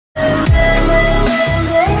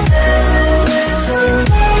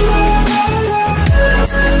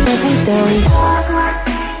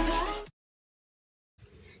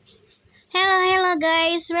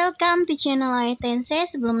guys, welcome to channel Aitense.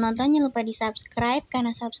 Sebelum nonton jangan lupa di subscribe,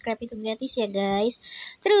 karena subscribe itu gratis ya guys.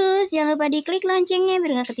 Terus jangan lupa diklik loncengnya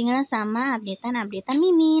biar gak ketinggalan sama updatean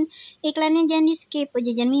Mimin. Iklannya jangan di skip,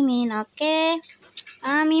 jajan Mimin, oke?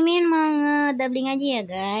 Mimin mau ngedubbing aja ya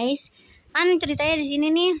guys. Kan ceritanya di sini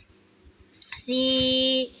nih, si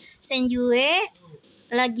Senjue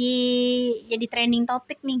lagi jadi trending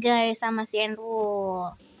topik nih guys sama si Enru.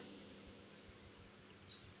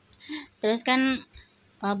 Terus kan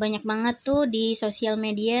banyak banget tuh di sosial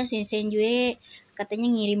media si Senjue katanya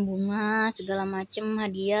ngirim bunga segala macem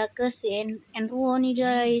hadiah ke si Enruo nih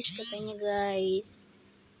guys, katanya guys.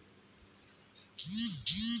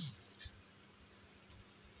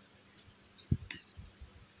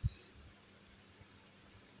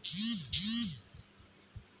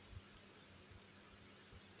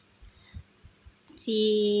 Si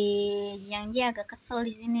Jiangji agak kesel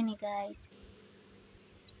di sini nih guys.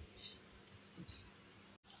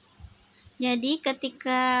 Jadi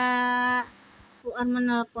ketika Fuan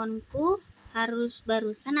menelponku harus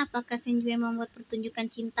barusan, apakah Senjue membuat pertunjukan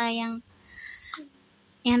cinta yang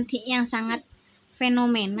sangat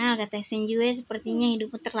fenomenal, kata Senjue. Sepertinya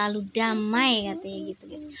hidupmu terlalu damai, katanya gitu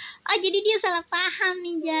guys. Oh, jadi dia salah paham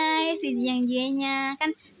nih guys, si Jiangji-nya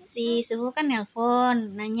kan. Si Suhu kan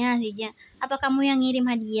nelpon nanya si Jiang, apa kamu yang ngirim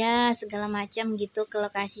hadiah segala macam gitu ke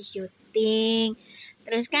lokasi syuting.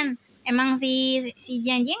 Terus kan emang si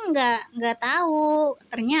Jiangji nggak tahu,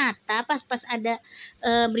 ternyata pas ada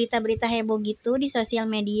berita-berita heboh gitu di sosial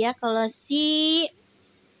media kalau si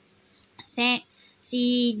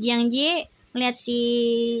Jiangji melihat si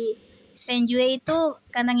Senjue itu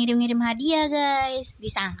karena ngirim-ngirim hadiah guys,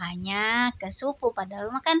 disangkanya ke Supu,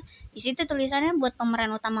 padahal mah kan di situ tulisannya buat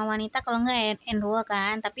pemeran utama wanita kalau nggak Enruo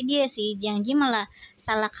kan, tapi dia si Jiangji malah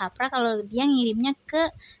salah kaprah kalau dia ngirimnya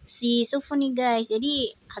ke si Sufu nih guys.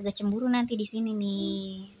 Jadi agak cemburu nanti di sini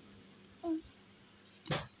nih.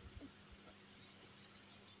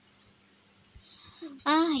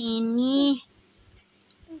 Ini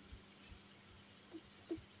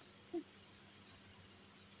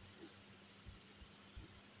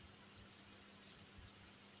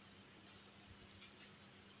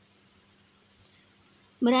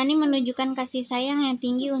berani menunjukkan kasih sayang yang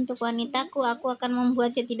tinggi untuk wanitaku, aku akan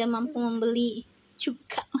membuatnya tidak mampu membeli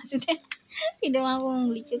cuka. Maksudnya tidak mampu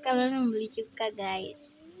membeli cuka, lalu membeli cuka guys.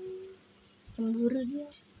 Cemburu dia,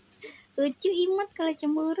 lucu imut kalau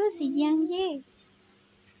cemburu si Jiangji.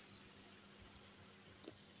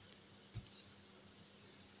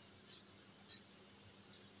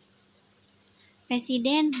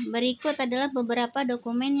 Presiden, berikut adalah beberapa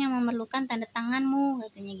dokumen yang memerlukan tanda tanganmu,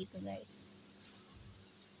 katanya gitu guys.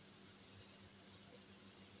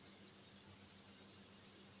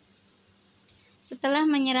 Setelah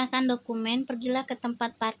menyerahkan dokumen, pergilah ke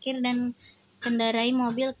tempat parkir dan kendarai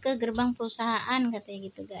mobil ke gerbang perusahaan,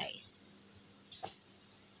 katanya gitu guys.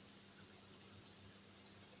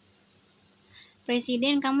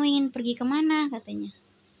 Presiden, kamu ingin pergi kemana, katanya.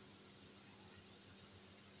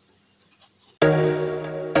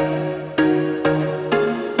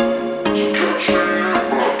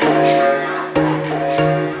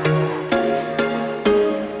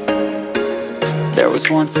 There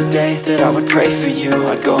was once a day that I would pray for you.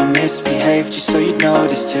 I'd go and misbehave just so you'd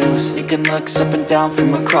notice too. Sneaking looks up and down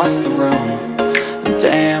from across the room. And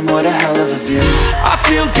damn, what a hell of a view. I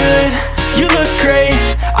feel good, you look great,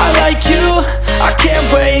 I like you, I can't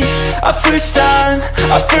wait. A first time,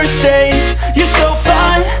 a first date. You're so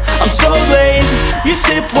fine, I'm so late. You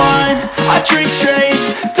sip wine, I drink straight.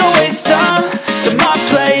 Don't waste time to my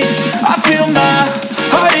place. I feel my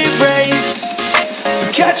heart erase. So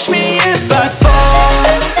catch me if I fall.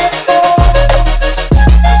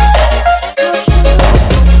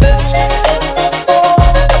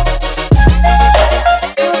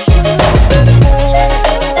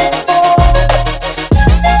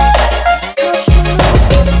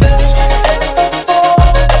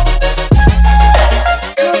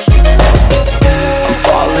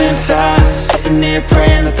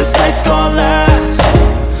 Praying that this night's gonna last.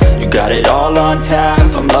 You got it all on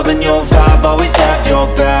tap, I'm loving your vibe, always have your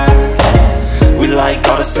back. We like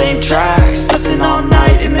all the same tracks, listen all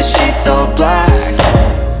night in the sheets all black.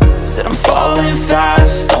 Said I'm falling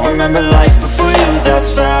fast, don't remember life before you,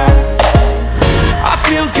 that's fact. I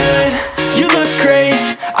feel good, you look great,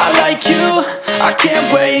 I like you, I can't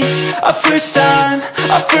wait. A first time,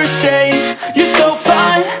 a first date. You're so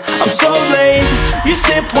fine, I'm so late. You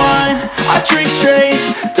sip wine, I drink straight.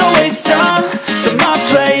 Don't waste time to my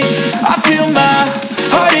place. I feel my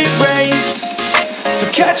heart erase. So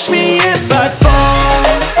catch me if I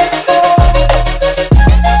fall.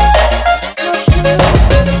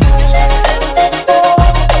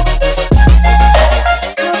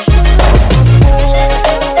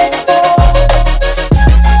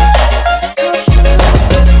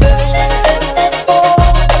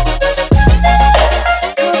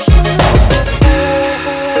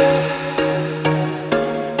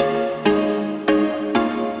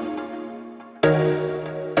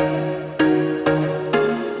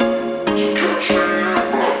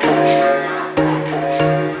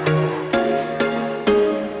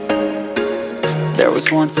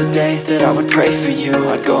 once a day that I would pray for you.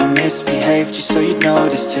 I'd go and misbehave just so you'd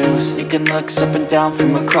notice too. Sneaking looks up and down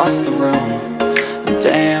from across the room. And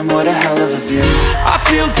damn, what a hell of a view. I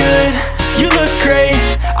feel good, you look great,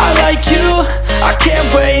 I like you, I can't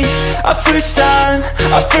wait. A first time,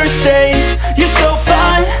 a first date. You're so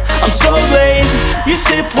fine, I'm so late. You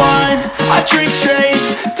sip wine, I drink straight.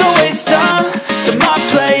 Don't waste time to my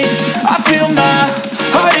place. I feel my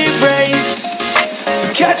heart erase. So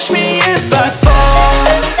catch me if I fall.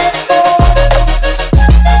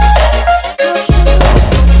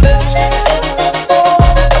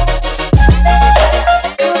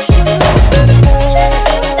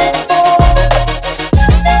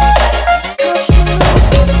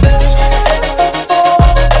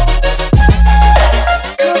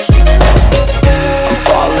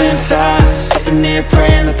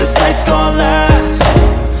 Praying that this night's gonna last.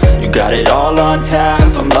 You got it all on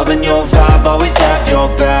tap, I'm loving your vibe, always have your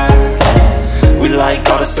back. We like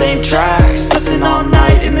all the same tracks, listen all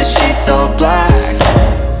night in the sheets all black.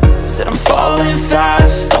 Said I'm falling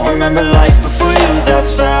fast, don't remember life before you,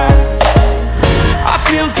 that's fact. I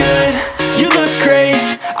feel good, you look great,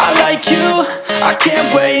 I like you, I can't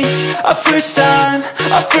wait. A first time,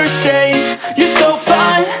 a first date. You're so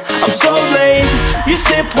fine, I'm so late. You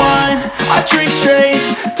sip wine, I drink straight.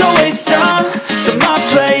 Don't waste time to my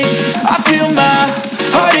place. I feel my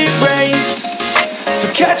heart erase. So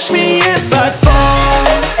catch me if I fall.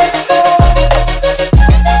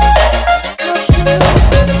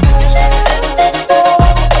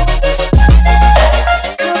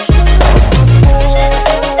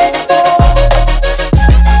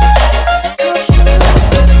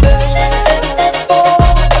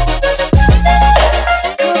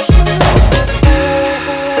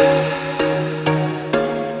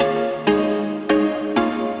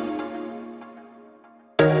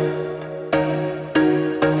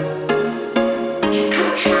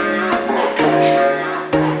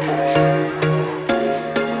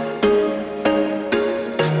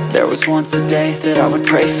 There was once a day that I would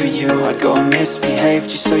pray for you. I'd go and misbehave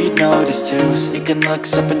just so you'd notice too. Sneaking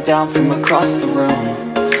looks up and down from across the room.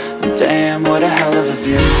 And damn, what a hell of a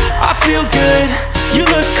view. I feel good, you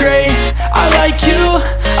look great, I like you,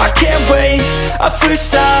 I can't wait. A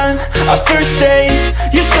first time, a first date.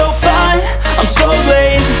 You're so fine, I'm so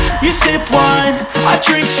late. You sip wine, I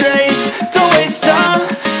drink straight. Don't waste time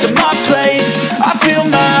to my place. I feel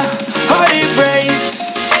my heart erase.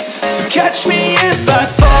 So catch me if I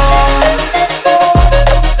fall.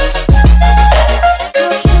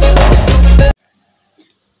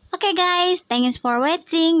 Oke guys, thanks for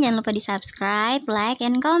watching. Jangan lupa di subscribe, like,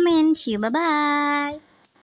 and comment. See you, bye-bye.